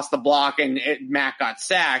he lost the block and Mac got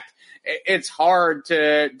sacked, it's hard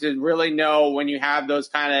to really know when you have those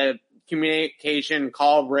kind of communication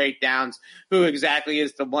call breakdowns who exactly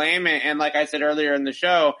is to blame. And like I said earlier in the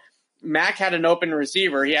show, Mac had an open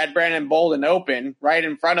receiver. He had Brandon Bolden open right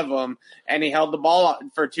in front of him, and he held the ball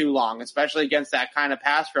for too long, especially against that kind of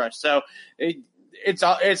pass rush. So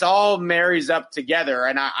it's all marries up together,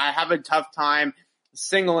 and I have a tough time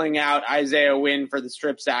singling out Isaiah Wynn for the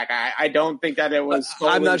strip sack. I don't think that it was.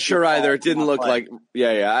 I'm not sure either. It didn't look like.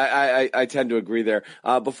 Yeah. I tend to agree there.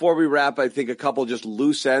 Before we wrap, I think a couple just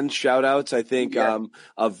loose end shout outs. I think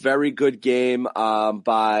a very good game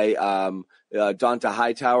by Donta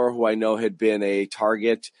Hightower, who I know had been a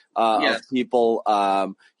target of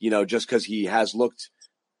people, just because he has looked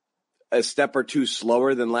a step or two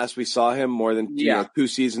slower than last we saw him more than 2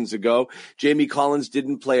 seasons ago. Jamie Collins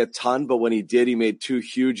didn't play a ton, but when he did, he made 2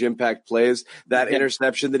 huge impact plays. That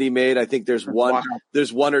interception that he made, I think there's one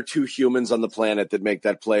or two humans on the planet that make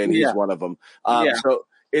that play, and he's one of them. So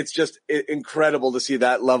it's just incredible to see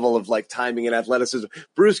that level of like timing and athleticism.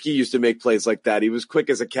 Brewski used to make plays like that. He was quick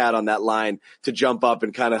as a cat on that line to jump up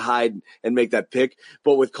and kind of hide and make that pick.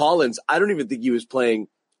 But with Collins, I don't even think he was playing.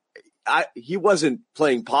 He wasn't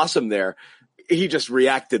playing possum there. He just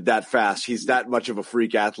reacted that fast. He's that much of a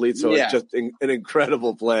freak athlete. So it's just an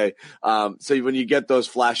incredible play. So when you get those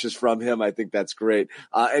flashes from him, I think that's great.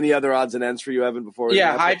 Any other odds and ends for you, Evan, before?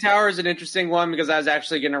 Hightower is an interesting one because I was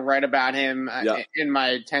actually going to write about him in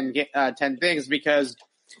my 10 things, because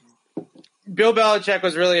Bill Belichick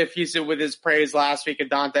was really effusive with his praise last week of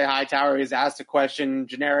Donta Hightower. He was asked a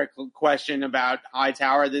generic question about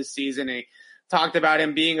Hightower this season. And he talked about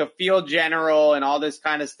him being a field general and all this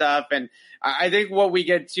kind of stuff. And I think what we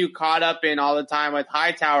get too caught up in all the time with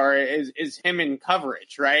Hightower is him in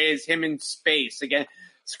coverage, right? Is him in space against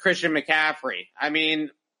Christian McCaffrey. I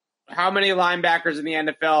mean, how many linebackers in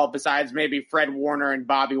the NFL besides maybe Fred Warner and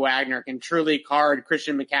Bobby Wagner can truly guard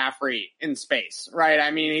Christian McCaffrey in space, right?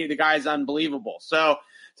 I mean, the guy's unbelievable. So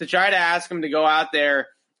to try to ask him to go out there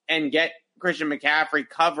and get Christian McCaffrey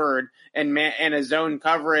covered and a zone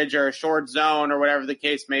coverage or a short zone or whatever the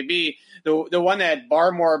case may be. The one that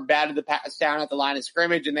Barmore batted the pass down at the line of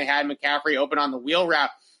scrimmage and they had McCaffrey open on the wheel route.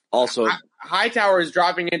 Also, Hightower is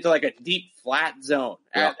dropping into like a deep flat zone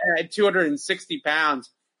at 260 pounds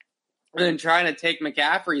and then trying to take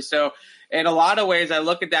McCaffrey. So in a lot of ways I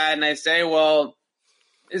look at that and I say, well,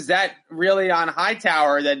 is that really on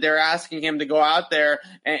Hightower that they're asking him to go out there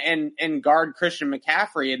and guard Christian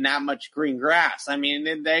McCaffrey in that much green grass? I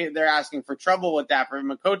mean, they're asking for trouble with that from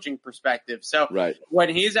a coaching perspective. So when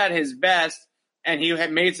he's at his best, and he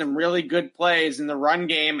had made some really good plays in the run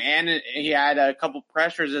game, and he had a couple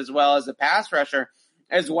pressures as well as a pass rusher,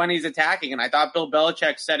 as when he's attacking. And I thought Bill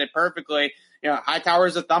Belichick said it perfectly.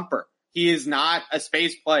 Hightower's a thumper. He is not a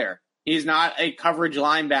space player. He's not a coverage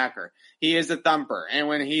linebacker. He is a thumper. And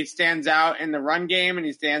when he stands out in the run game and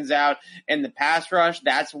he stands out in the pass rush,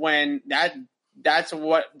 that's what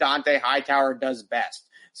Dante Hightower does best.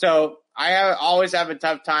 So I always have a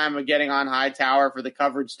tough time of getting on Hightower for the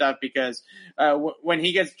coverage stuff because when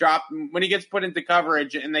he gets put into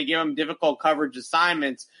coverage and they give him difficult coverage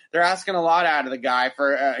assignments, they're asking a lot out of the guy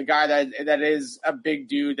for a guy that is a big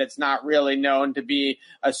dude that's not really known to be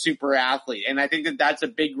a super athlete. And I think that's a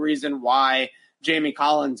big reason why Jamie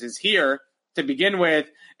Collins is here to begin with,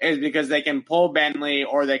 is because they can pull Bentley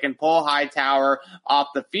or they can pull Hightower off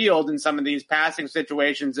the field in some of these passing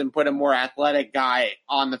situations and put a more athletic guy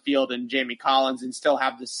on the field in Jamie Collins and still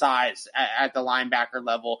have the size at the linebacker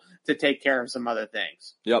level to take care of some other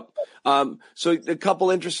things. Yep. So a couple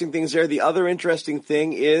interesting things there. The other interesting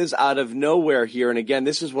thing is out of nowhere here, and again,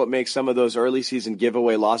 this is what makes some of those early season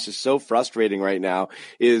giveaway losses so frustrating right now,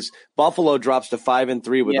 is Buffalo drops to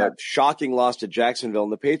 5-3 with a shocking loss to Jacksonville,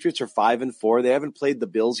 and the Patriots are 5-4. They haven't played the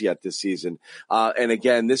Bills yet this season. And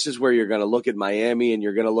again, this is where you're going to look at Miami and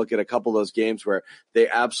you're going to look at a couple of those games where they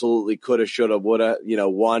absolutely coulda, shoulda, woulda,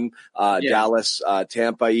 won, Dallas,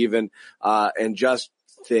 Tampa even, and just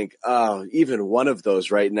think, even one of those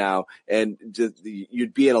right now, and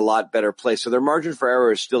you'd be in a lot better place. So their margin for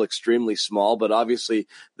error is still extremely small, but obviously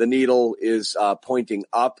the needle is pointing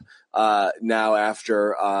up now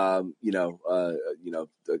after a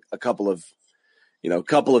couple of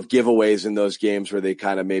giveaways in those games where they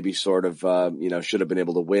kind of maybe sort of, should have been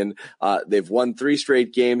able to win. They've won 3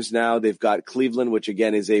 straight games now. They've got Cleveland, which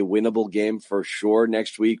again is a winnable game for sure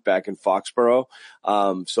next week back in Foxborough.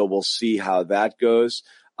 So we'll see how that goes.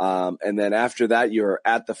 And then after that, you're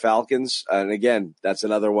at the Falcons. And again, that's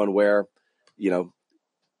another one where,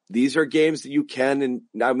 these are games that you can, and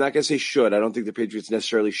I'm not going to say should. I don't think the Patriots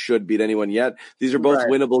necessarily should beat anyone yet. These are both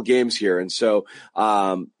winnable games here. And so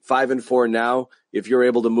 5-4 now. If you're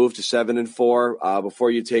able to move to 7-4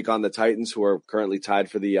 before you take on the Titans, who are currently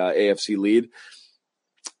tied for the AFC lead,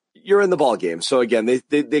 you're in the ball game. So again,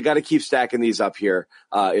 they got to keep stacking these up here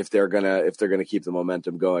if they're gonna keep the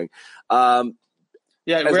momentum going. Really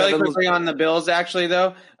quickly on the Bills, actually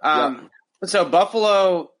though. So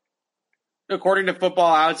Buffalo, according to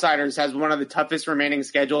Football Outsiders, has one of the toughest remaining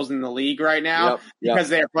schedules in the league right now because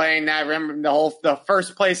they're playing that. Remember the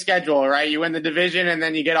first place schedule, right? You win the division and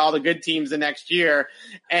then you get all the good teams the next year.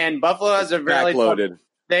 And Buffalo has a very backloaded.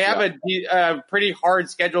 They have a pretty hard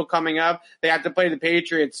schedule coming up. They have to play the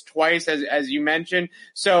Patriots twice, as you mentioned.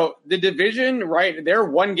 So the division, right? They're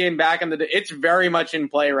one game back, and it's very much in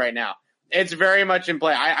play right now. It's very much in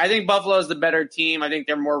play. I think Buffalo is the better team. I think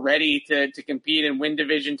they're more ready to compete and win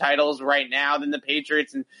division titles right now than the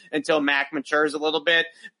Patriots until Mac matures a little bit.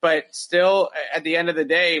 But still, at the end of the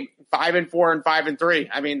day, 5-4 and 5-3.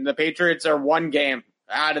 I mean, the Patriots are one game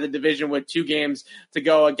out of the division with 2 games to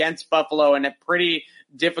go against Buffalo and a pretty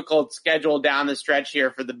difficult schedule down the stretch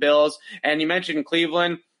here for the Bills. And you mentioned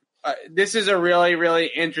Cleveland. This is a really, really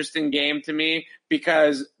interesting game to me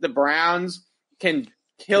because the Browns can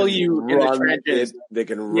kill you in the trenches. They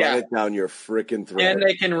can run it down your freaking throat. And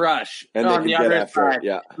they can rush on the other side.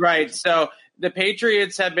 Right. So the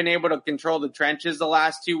Patriots have been able to control the trenches the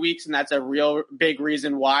last 2 weeks, and that's a real big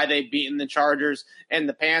reason why they've beaten the Chargers and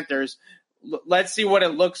the Panthers. Let's see what it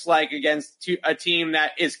looks like against a team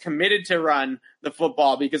that is committed to run the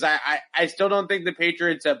football, because I still don't think the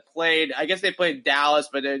Patriots have played. I guess they played Dallas,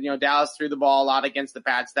 but Dallas threw the ball a lot against the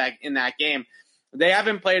Pats in that game. They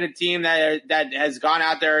haven't played a team that has gone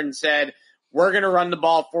out there and said, we're going to run the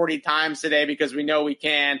ball 40 times today because we know we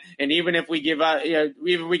can. And even if we give up, even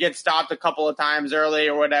if we get stopped a couple of times early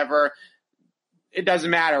or whatever, it doesn't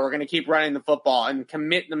matter. We're going to keep running the football and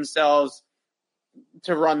commit themselves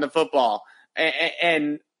to run the football.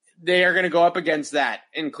 And they are going to go up against that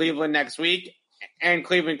in Cleveland next week. And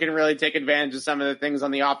Cleveland can really take advantage of some of the things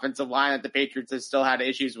on the offensive line that the Patriots have still had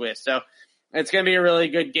issues with. So it's going to be a really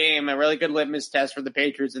good game, a really good litmus test for the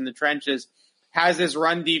Patriots in the trenches. Has this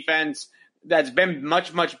run defense that's been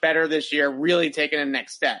much, much better this year really taken a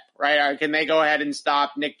next step, right? Can they go ahead and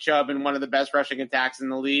stop Nick Chubb in one of the best rushing attacks in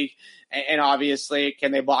the league? And obviously,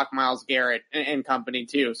 can they block Myles Garrett and company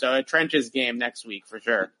too? So a trenches game next week for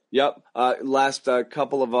sure. Yep. Last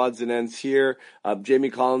couple of odds and ends here. Jamie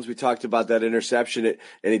Collins, we talked about that interception, and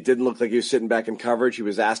it didn't look like he was sitting back in coverage. He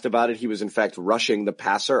was asked about it. He was, in fact, rushing the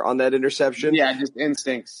passer on that interception. Yeah, just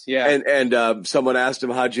instincts. Yeah. And someone asked him,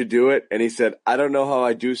 how'd you do it? And he said, I don't know how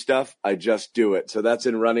I do stuff. I just do it. So that's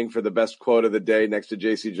in running for the best quote of the day next to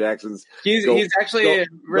J.C. Jackson's. He's actually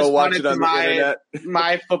responded to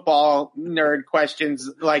my football nerd questions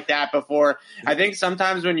like that before. I think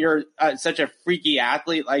sometimes when you're such a freaky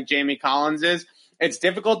athlete like Jamie Collins is, it's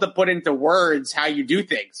difficult to put into words how you do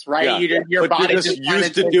things, right? Yeah. Your body's just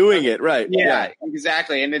used to doing it, right? Yeah,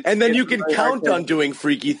 exactly. And then you can count on doing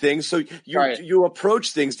freaky things, so you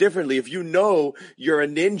approach things differently. If you know you're a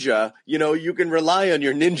ninja, you can rely on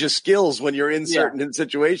your ninja skills when you're in certain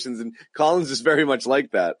situations, and Collins is very much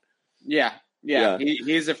like that. Yeah.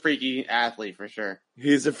 He's a freaky athlete for sure.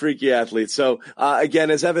 He's a freaky athlete. So, again,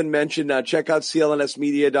 as Evan mentioned, check out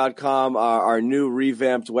clnsmedia.com, our new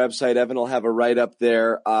revamped website. Evan will have a write-up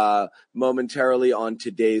there momentarily on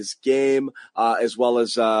today's game, as well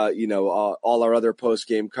as, all our other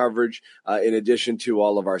post-game coverage, in addition to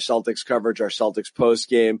all of our Celtics coverage, our Celtics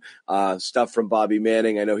post-game, stuff from Bobby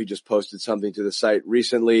Manning. I know he just posted something to the site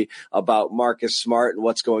recently about Marcus Smart and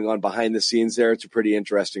what's going on behind the scenes there. It's a pretty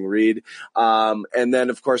interesting read. And then,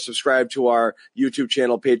 of course, subscribe to our YouTube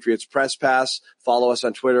channel, Patriots Press Pass. Follow us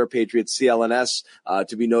on Twitter, Patriots CLNS,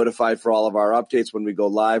 to be notified for all of our updates when we go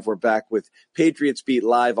live. We're back with Patriots Beat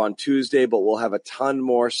Live on Tuesday, but we'll have a ton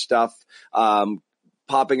more stuff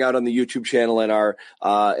popping out on the YouTube channel and our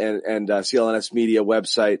and CLNS Media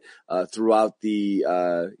website throughout the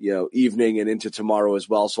evening and into tomorrow as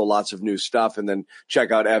well. So lots of new stuff. And then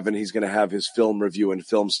check out Evan. He's going to have his film review and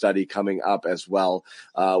film study coming up as well,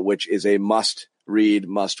 which is a must read,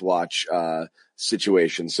 must watch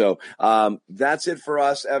situation. So that's it for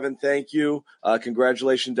us, Evan. Thank you.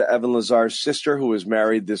 Congratulations to Evan Lazar's sister, who was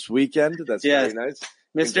married this weekend. That's very nice.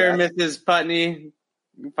 Mr. and Mrs. Putney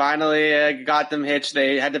finally got them hitched.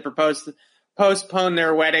 They had to postpone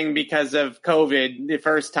their wedding because of COVID the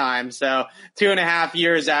first time. So 2.5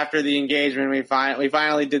 years after the engagement, we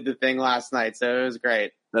finally did the thing last night. So it was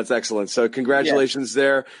great. That's excellent. So congratulations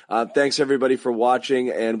there. Thanks everybody for watching,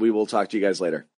 and we will talk to you guys later.